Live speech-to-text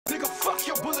Nigga, fuck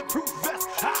your bulletproof vest.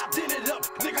 I did it up.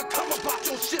 Nigga, come about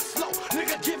your shit slow.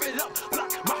 Nigga, give it up. Black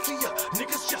Mafia.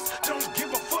 Niggas just don't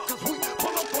give a fuck. Cause we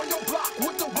pull up on your block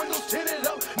with the windows tinted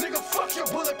up. Nigga, fuck your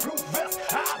bulletproof vest.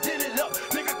 I did it up.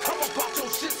 Nigga, come about your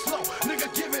shit slow. Nigga,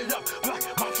 give it up. Black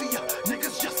Mafia.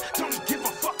 Niggas just don't give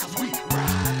a fuck. Cause we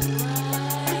ride.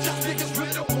 You just niggas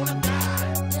really wanna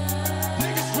die.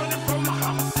 Niggas running from a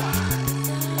homicide.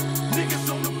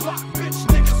 Niggas on the block, bitch.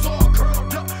 Niggas all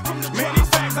curled up from the drive.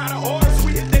 Out of orders,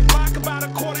 we hit that block about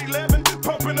 11:15,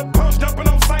 pumping a pump, dumping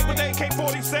on sight with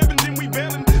AK-47, then we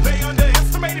bailing. They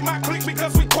underestimated my clique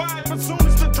because we quiet, but soon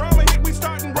as the drama hit, we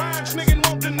starting rhymes. Nigga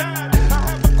won't deny it. I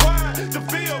have acquired the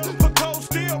feel for cold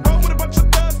steel. Roll with a bunch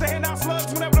of thugs to hand out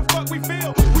slugs whenever the fuck we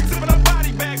feel. We zipping up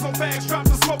body bags on fags, drop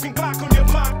the smoking Glock on your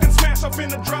block, then smash up in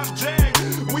the drop jag.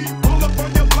 We pull up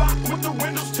on your block with the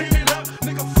windows tinted up.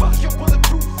 Nigga, fuck your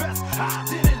bulletproof vest. I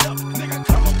did it up. Nigga,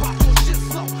 come about your shit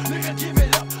slow. Nigga, give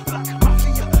it up. Black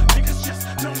Mafia. Niggas just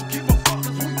don't give a fuck.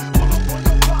 Cause we pull up on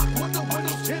your block with the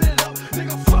windows tinted up.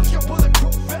 Nigga, fuck your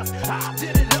bulletproof vest. I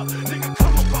did it up. Nigga,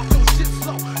 come about your shit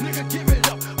slow. Nigga, give it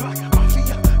up. Black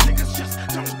Mafia. Niggas just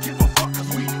don't give a fuck. Cause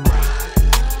we ride.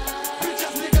 Bitch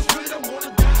ass niggas really don't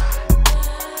wanna die.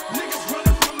 Niggas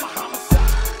running from the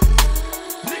homicide.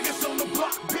 Niggas on the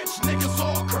block, bitch. Niggas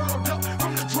all curled up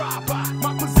from the drive-by.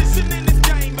 My position in this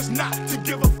game is not to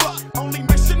give a fuck. Only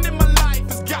mission in my life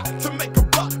has got to make a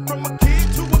buck. From a kid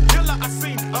to a killer, I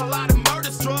seen a lot of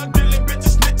murders, drug dealing,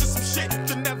 bitches, snitches, some shit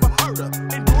you never heard of.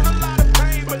 Endured a lot of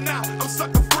pain, but now I'm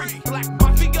sucker free. Black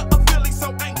Mafia of Philly,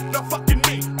 so ain't no fucking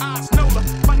me. I Snola,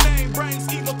 my name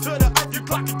brings evil to the earth. You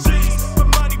clocking G's, but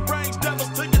money brings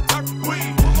devils to your turf. We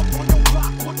pull up on your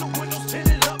block with the windows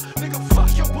tinted up. Nigga,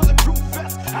 fuck your bulletproof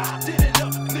vest. I did it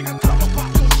up. Nigga, come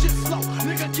about your shit slow.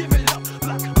 Nigga, give it up.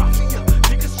 Black Mafia.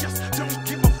 Niggas just don't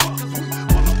give a fuck. Cause we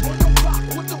pull up on your block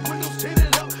with the windows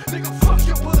tinted up. Nigga, fuck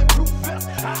your bulletproof vest.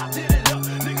 I did it up.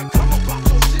 Nigga, come about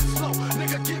your shit slow.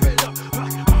 Nigga, give it up.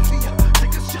 Black Mafia.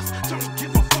 Niggas just don't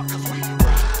give a fuck. Cause we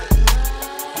ride.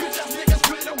 You just niggas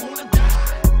really don't wanna die.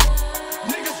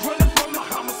 Niggas running from the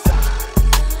homicide.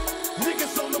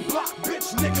 Niggas on the block, bitch.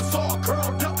 Niggas all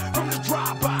curled up from the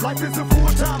drive-by. Life is a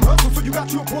full-time hustle, so you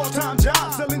got you a part-time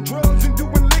job, selling drugs and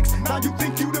doing licks. Now you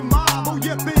think you the mob. Oh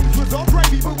yeah, things was all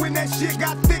gravy, but when that shit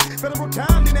got thick, federal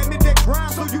time then admit that crime,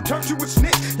 so you turned you a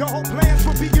snitch. Your whole plans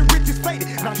for being rich is faded.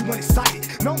 Now you unexcited.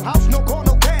 No house, no car,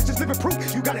 no cash, just living proof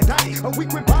you got indicted. A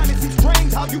week went by and it seems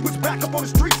strange how you was back up on the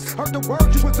streets. Heard the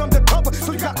word you was undercover,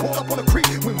 so you got caught up on the creek.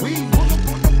 When we